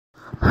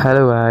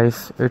Hello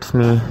guys, it's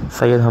me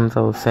Syed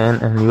Hamza Hussain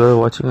and you are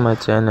watching my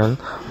channel.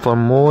 For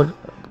more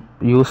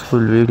useful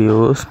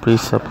videos,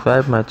 please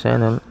subscribe my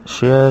channel,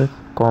 share,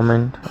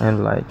 comment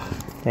and like.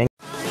 Thank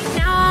you.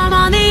 Now I'm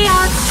on the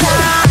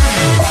outside.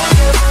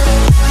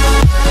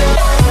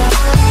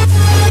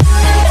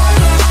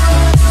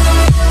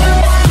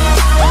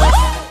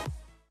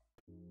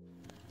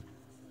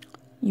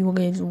 Yo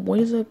guys, what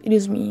is up? It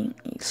is me,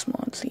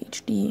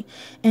 HD,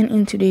 and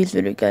in today's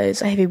video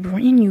guys, I have a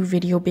brand new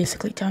video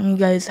basically telling you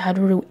guys how to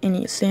root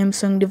any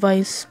Samsung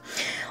device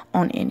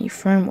on any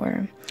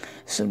firmware.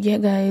 So yeah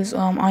guys,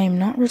 I am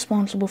not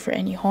responsible for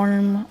any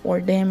harm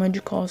or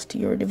damage caused to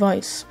your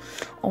device.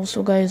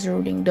 Also guys,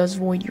 rooting does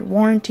void your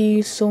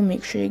warranty, so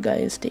make sure you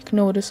guys take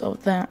notice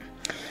of that.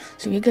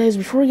 So yeah guys,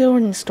 before we go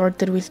ahead and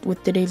start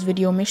with today's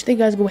video, make sure you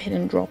guys go ahead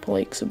and drop a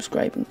like,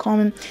 subscribe, and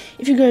comment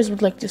if you guys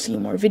would like to see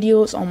more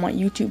videos on my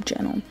YouTube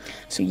channel.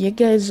 So yeah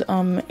guys,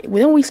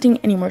 without wasting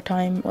any more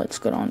time, let's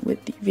get on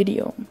with the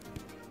video.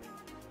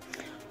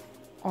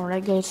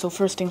 Alright guys, so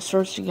first things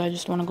first, you guys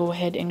just want to go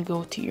ahead and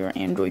go to your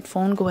Android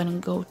phone, go ahead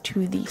and go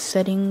to the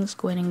settings,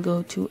 go ahead and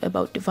go to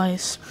about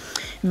device,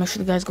 and make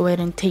sure you guys go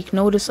ahead and take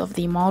notice of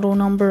the model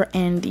number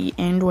and the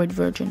Android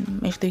version.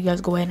 Make sure you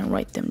guys go ahead and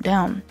write them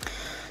down.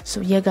 So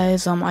yeah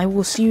guys, I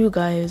will see you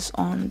guys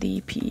on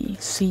the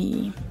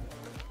PC.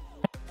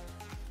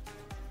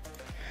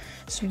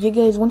 So yeah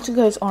guys, once you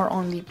guys are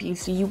on the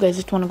PC, you guys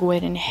just want to go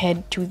ahead and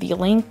head to the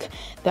link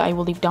that I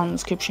will leave down in the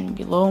description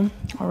below.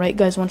 Alright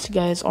guys, once you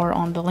guys are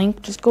on the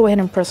link, just go ahead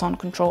and press on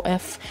Control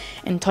F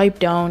and type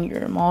down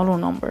your model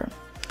number.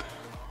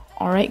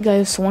 Alright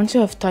guys, so once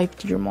you have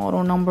typed your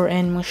model number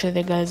in, make sure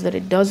that guys that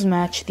it does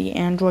match the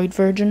Android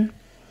version.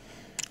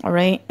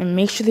 Alright, and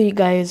make sure that you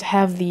guys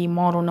have the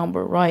model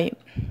number right.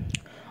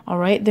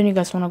 Alright, then you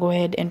guys want to go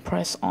ahead and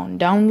press on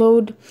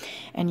download.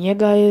 And yeah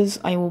guys,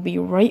 I will be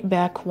right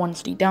back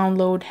once the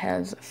download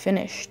has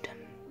finished.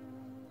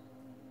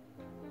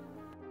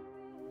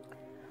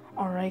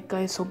 Alright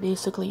guys, so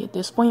basically at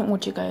this point,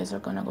 what you guys are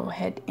going to go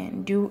ahead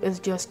and do is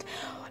just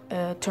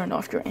turn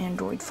off your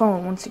Android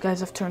phone. Once you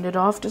guys have turned it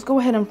off, just go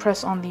ahead and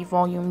press on the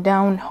volume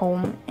down,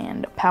 home,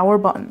 and power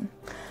button.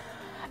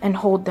 And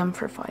hold them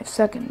for 5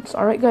 seconds.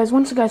 Alright guys,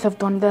 once you guys have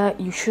done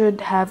that, you should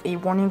have a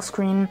warning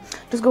screen.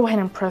 Just go ahead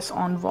and press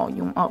on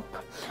volume up.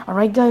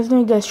 Alright guys,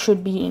 then you guys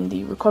should be in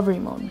the recovery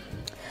mode.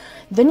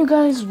 Then you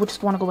guys would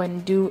just want to go ahead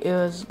and do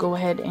is go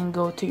ahead and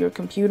go to your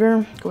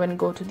computer. Go ahead and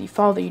go to the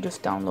file that you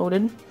just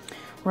downloaded.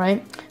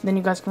 Right? Then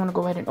you guys want to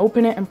go ahead and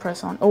open it and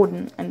press on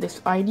open. And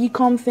this ID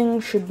com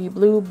thing should be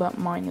blue, but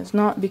mine is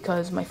not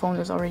because my phone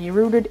is already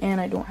rooted and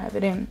I don't have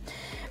it in.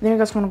 Then you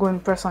guys want to go ahead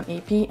and press on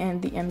AP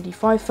and the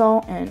MD5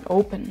 file and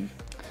open.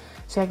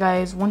 So yeah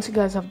guys, once you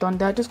guys have done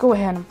that, just go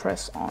ahead and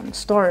press on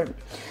start.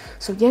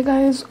 So yeah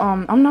guys,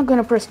 I'm not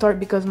gonna press start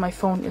because my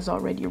phone is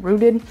already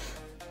rooted.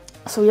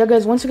 So yeah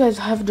guys, once you guys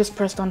have just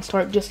pressed on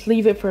start, just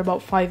leave it for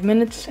about 5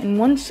 minutes, and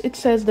once it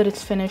says that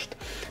it's finished,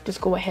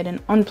 just go ahead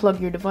and unplug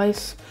your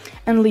device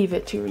and leave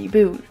it to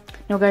reboot.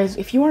 Now guys,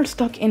 if you are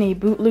stuck in a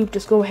boot loop,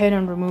 just go ahead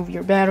and remove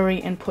your battery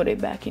and put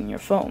it back in your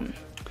phone.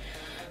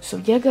 So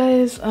yeah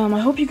guys, I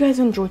hope you guys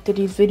enjoyed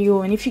today's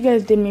video, and if you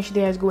guys did, make sure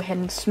you guys go ahead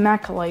and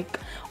smack a like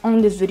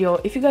on this video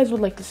if you guys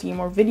would like to see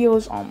more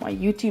videos on my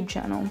YouTube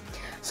channel.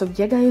 So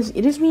yeah guys,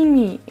 it is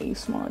me,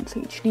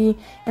 HD,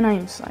 and I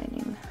am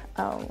signing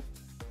out.